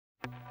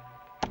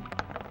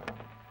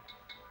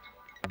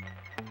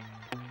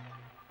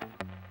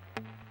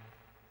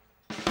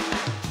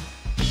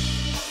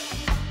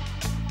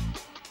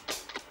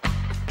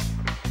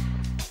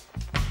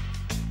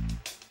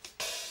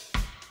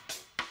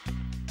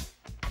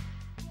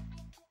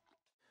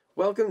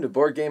Welcome to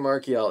Board Game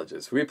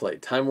Archaeologists. We play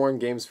time-worn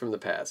games from the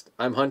past.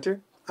 I'm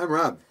Hunter. I'm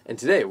Rob. And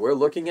today we're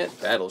looking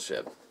at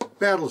Battleship.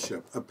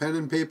 Battleship, a pen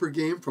and paper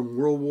game from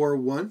World War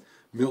I.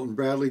 Milton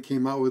Bradley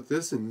came out with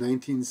this in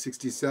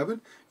 1967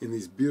 in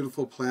these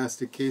beautiful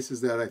plastic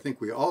cases that I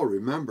think we all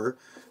remember.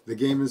 The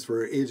game is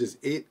for ages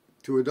 8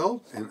 to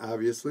adult and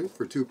obviously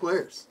for 2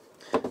 players.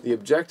 The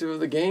objective of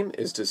the game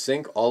is to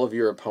sink all of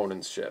your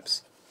opponent's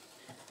ships.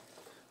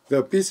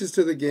 The pieces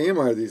to the game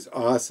are these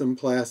awesome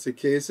plastic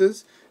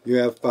cases. You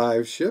have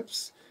 5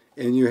 ships,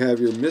 and you have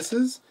your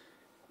misses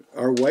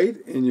are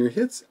white, and your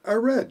hits are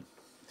red.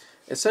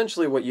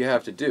 Essentially what you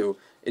have to do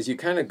is you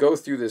kind of go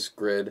through this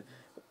grid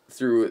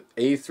through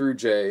A through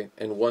J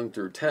and 1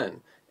 through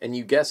 10, and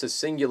you guess a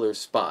singular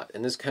spot,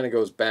 and this kind of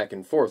goes back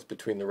and forth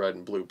between the red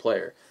and blue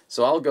player.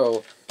 So I'll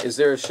go, is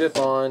there a ship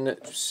on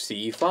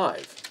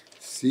C5?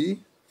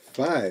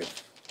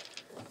 C5.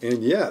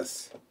 And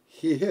yes,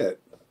 he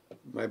hit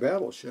my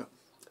battleship.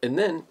 And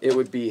then it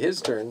would be his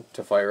turn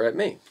to fire at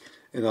me.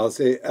 And I'll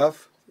say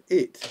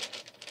F8.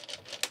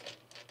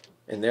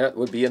 And that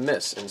would be a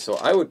miss. And so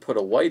I would put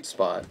a white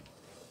spot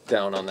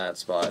down on that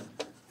spot.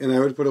 And I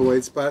would put a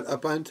white spot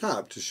up on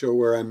top to show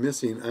where I'm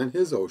missing on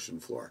his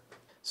ocean floor.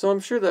 So I'm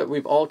sure that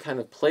we've all kind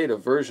of played a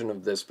version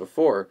of this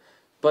before,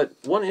 but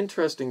one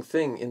interesting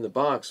thing in the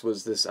box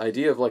was this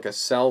idea of like a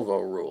salvo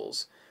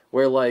rules,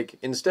 where like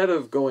instead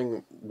of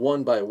going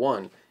one by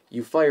one,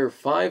 you fire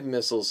 5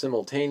 missiles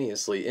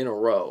simultaneously in a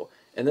row,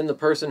 and then the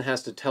person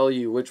has to tell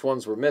you which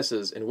ones were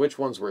misses and which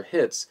ones were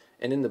hits,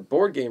 and in the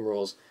board game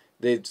rules,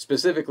 they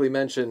specifically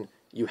mention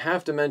you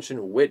have to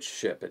mention which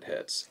ship it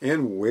hits.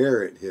 And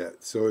where it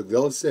hit. So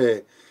they'll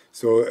say,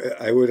 so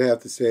I would have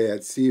to say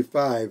at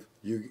C5,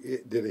 you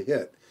did a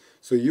hit.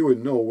 So you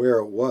would know where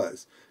it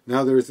was.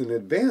 Now there's an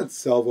advanced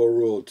salvo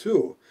rule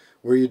too,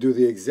 where you do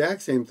the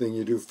exact same thing.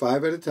 You do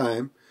 5 at a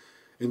time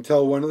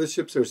until one of the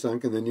ships are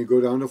sunk, and then you go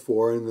down to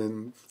 4, and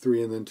then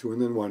 3, and then 2, and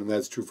then 1. And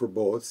that's true for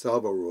both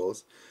salvo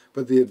rules.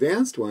 But the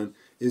advanced one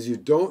is you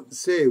don't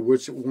say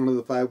which one of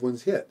the 5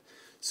 ones hit.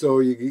 So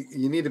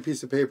you need a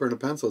piece of paper and a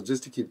pencil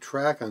just to keep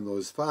track on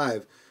those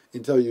 5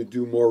 until you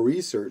do more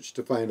research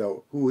to find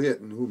out who hit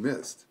and who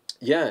missed.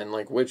 Yeah, and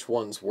like which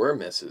ones were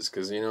misses,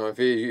 because you know if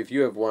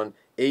you have one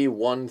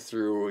A1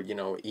 through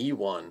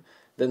E1,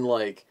 then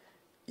like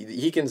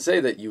he can say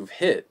that you've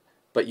hit,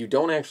 but you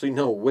don't actually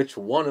know which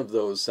one of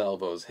those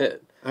salvos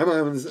hit. I'm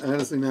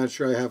honestly not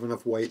sure I have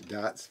enough white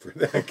dots for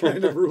that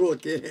kind of rule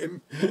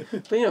game.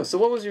 But so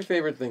what was your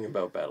favorite thing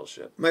about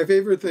Battleship? My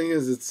favorite thing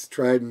is it's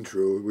tried and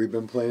true. We've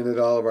been playing it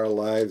all of our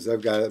lives.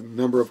 I've got a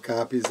number of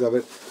copies of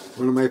it.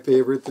 One of my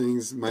favorite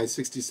things, my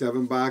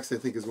 67 box, I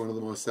think is one of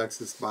the most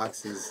sexist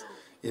boxes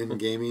in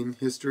gaming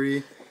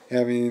history.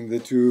 Having the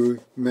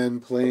 2 men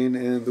playing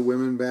and the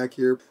women back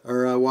here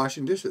are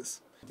washing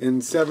dishes. In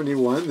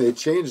 71, they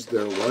changed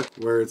their look,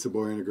 where it's a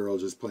boy and a girl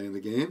just playing the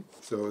game.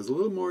 So it was a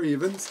little more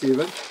even,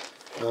 Steven.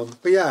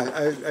 But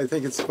yeah, I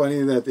think it's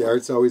funny that the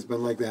art's always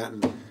been like that,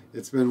 and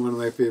it's been one of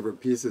my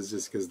favorite pieces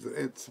just because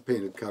it's a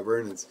painted cover,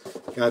 and it's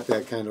got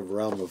that kind of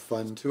realm of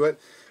fun to it.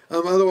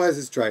 Otherwise,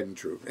 it's tried and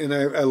true. And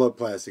I love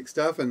plastic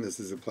stuff, and this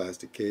is a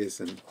plastic case,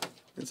 and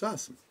it's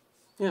awesome.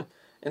 Yeah.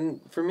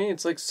 And for me,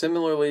 it's like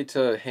similarly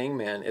to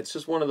Hangman. It's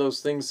just one of those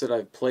things that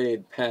I've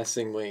played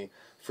passingly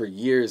for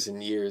years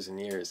and years and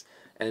years.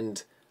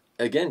 And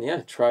again,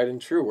 yeah, tried and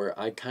true, where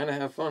I kind of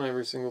have fun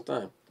every single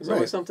time. There's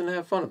always something to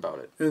have fun about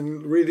it.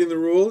 And reading the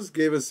rules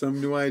gave us some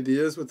new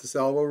ideas with the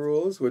salvo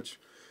rules, which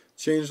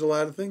changed a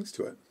lot of things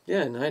to it.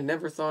 Yeah, and I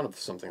never thought of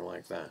something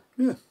like that.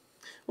 Yeah.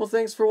 Well,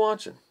 thanks for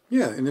watching.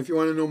 Yeah, and if you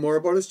want to know more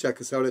about us,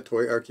 check us out at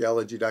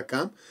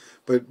toyarchaeology.com.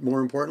 But more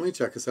importantly,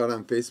 check us out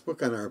on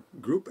Facebook on our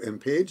group and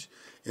page.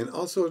 And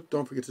also,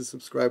 don't forget to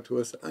subscribe to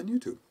us on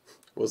YouTube.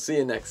 We'll see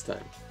you next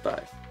time.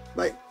 Bye.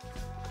 Bye.